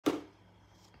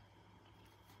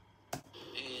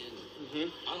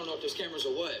I don't know if there's cameras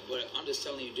or what, but I'm just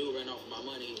telling you, dude ran off with my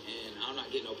money, and I'm not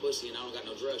getting no pussy, and I don't got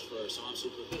no drugs for her, so I'm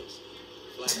super pissed.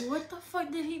 Like, what the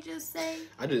fuck did he just say?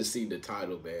 I just seen the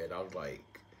title, man. I was like,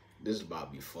 this is about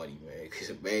to be funny, man. Because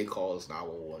a man calls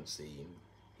 911 scene,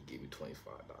 he gave me $25.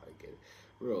 Get it.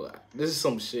 Real, this is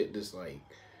some shit that's like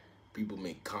people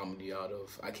make comedy out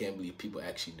of. I can't believe people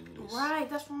actually do this. Right,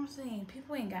 that's what I'm saying.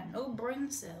 People ain't got no brain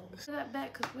cells. That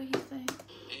back, cause what he saying?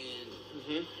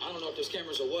 And I don't know if there's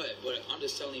cameras or what, but I'm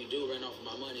just telling you, dude ran off with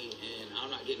my money, and I'm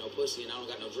not getting no pussy, and I don't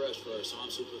got no drugs for her, so I'm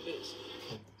super pissed.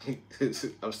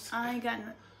 I ain't got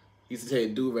no... He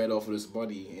said, dude ran off with his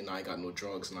money, and I ain't got no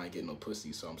drugs, and I ain't getting no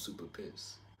pussy, so I'm super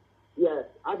pissed. Yes,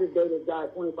 I just gave this guy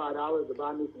 $25 to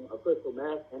buy me a crystal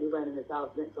meth, and he ran in his house,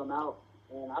 didn't come out.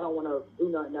 And I don't want to do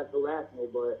nothing that's irrational,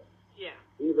 but yeah,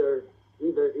 either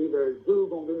dude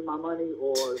gonna give me my money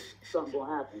or something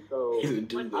gonna happen. So what's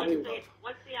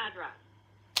the address?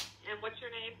 And what's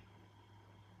your name?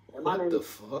 And my name the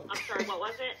fuck? I'm sorry, what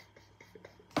was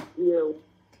it? Yeah.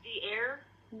 Pierre?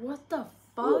 What the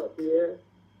fuck? Yeah, Pierre.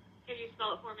 Can you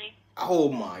spell it for me? Oh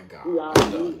my god.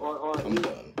 I'm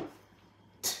done.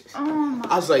 Oh my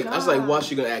I was like, God. why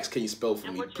she gonna ask, can you spell for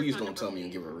And me? what's your Please phone don't tell number? me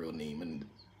and give her a real name. And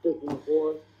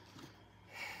 614.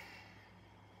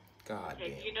 God Okay,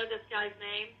 damn. do you know this guy's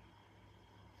name?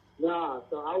 Nah,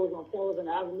 so I was on Sullivan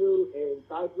Avenue in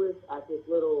Cypress at this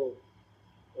little,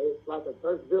 it's like a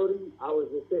church building. I was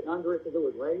just sitting under it because it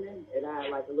was raining. It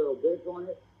had like a little bitch on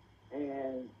it.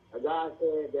 And a guy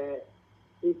said that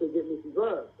he could get me some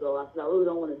drugs. So I said, I really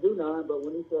don't want to do none. But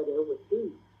when he said that it was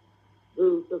cheap,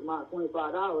 dude took my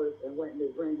 $25 and went in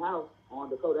his green house on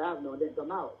Dakota Avenue and didn't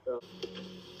come out. So.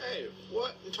 Hey,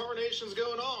 what in tarnation's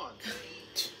going on?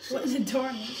 What in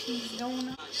tarnation's going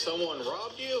on? Someone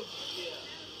robbed you?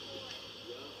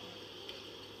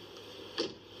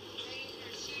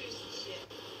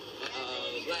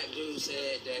 Black dude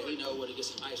said that he know where to get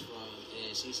some ice from,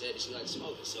 and she said that she likes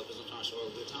smoking. So, because I'm trying to show her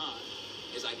a good time,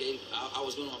 is I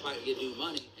was going on my fight to get dude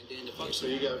money, and then the fuck. So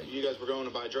you guys were going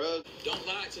to buy drugs? Don't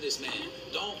lie to this man.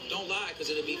 Don't lie, because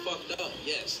it'll be fucked up.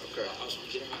 Yes. Okay. I was trying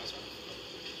to get her house.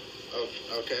 Oh,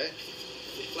 okay.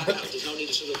 Flat out. There's no need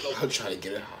to sugarcoat. I'm trying to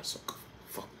get her house. So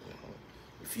fuck,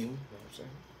 you feel me? You know what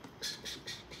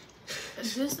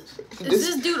I'm saying? Is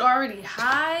this dude already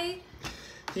high?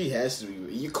 He has to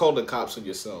be. You called the cops on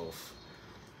yourself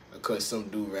because some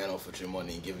dude ran off with your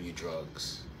money and giving you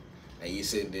drugs. And you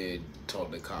sitting there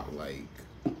talking to the cop like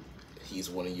he's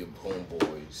one of your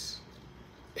homeboys.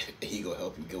 He gonna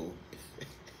help you go.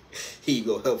 He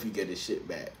gonna help you get his shit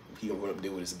back. He gonna run up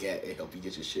there with his gat and help you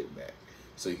get your shit back.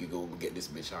 So you can go get this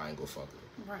bitch high and go fuck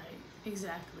her. Right,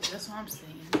 exactly. That's what I'm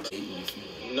saying.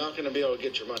 You're not going to be able to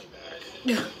get your money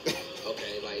back.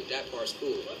 Okay, like that part's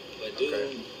cool, but dude.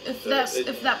 Okay.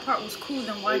 If that part was cool,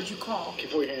 then why did you call? Keep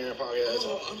putting your hand in your pocket. That's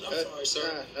all. I'm sorry,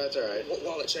 sir. That's all right.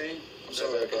 Wallet chain. I'm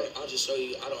sorry. Okay. I'll just show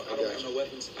you. I don't have no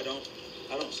weapons. I don't,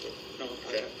 sir. No.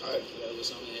 Okay.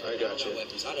 I got you.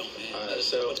 Weapons. I don't, man.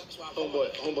 So,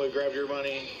 homeboy grabbed your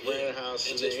money, ran in the house,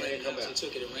 and then ran come back. He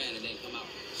took it and ran and then come out.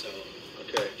 So,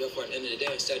 okay. Therefore, at the end of the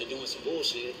day, instead of doing some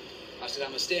bullshit, I said, I'm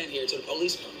going to stand here till the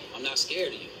police come. I'm not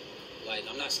scared of you. Like,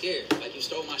 I'm not scared. Like, you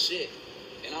stole my shit.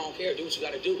 And I don't care. Do what you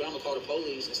got to do. But I'm going to call the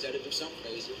police instead of do something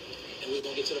crazy. And we're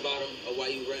going to get to the bottom of why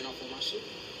you ran off on my shit.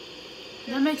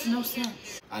 That makes no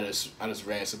sense. I just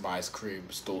ran somebody's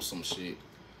crib, stole some shit.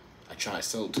 I tried to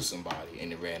sell it to somebody,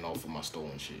 and they ran off with my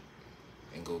stolen shit.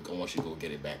 And I want you to go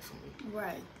get it back from me.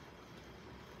 Right.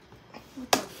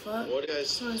 What the fuck? What guys?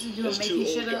 So is he doing There's making two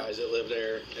shit old up? guys that live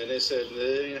there, and they said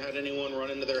they didn't have anyone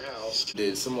run into their house.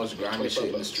 Did so much grimy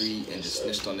shit in the street and just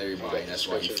snitched on everybody. That's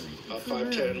why he's free.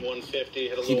 5'10", 150.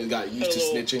 Had a He little, just got used to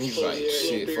snitching. He's like,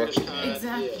 shit, fuck you, man.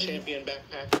 Exactly. Champion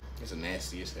backpack. It's a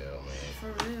nasty as hell, man.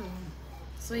 For real.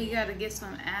 So you gotta get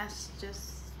some ass.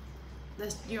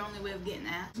 That's your only way of getting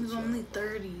ass. He's only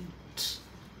 30.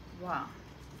 Wow.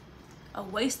 A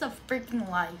waste of freaking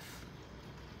life.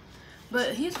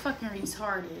 But he's fucking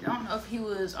retarded. I don't know if he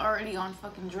was already on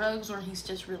fucking drugs or he's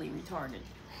just really retarded.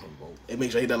 And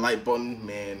make sure you hit that like button,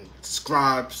 man.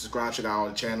 Subscribe, check out all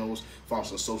the channels, follow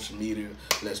us on social media.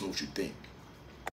 Let us know what you think.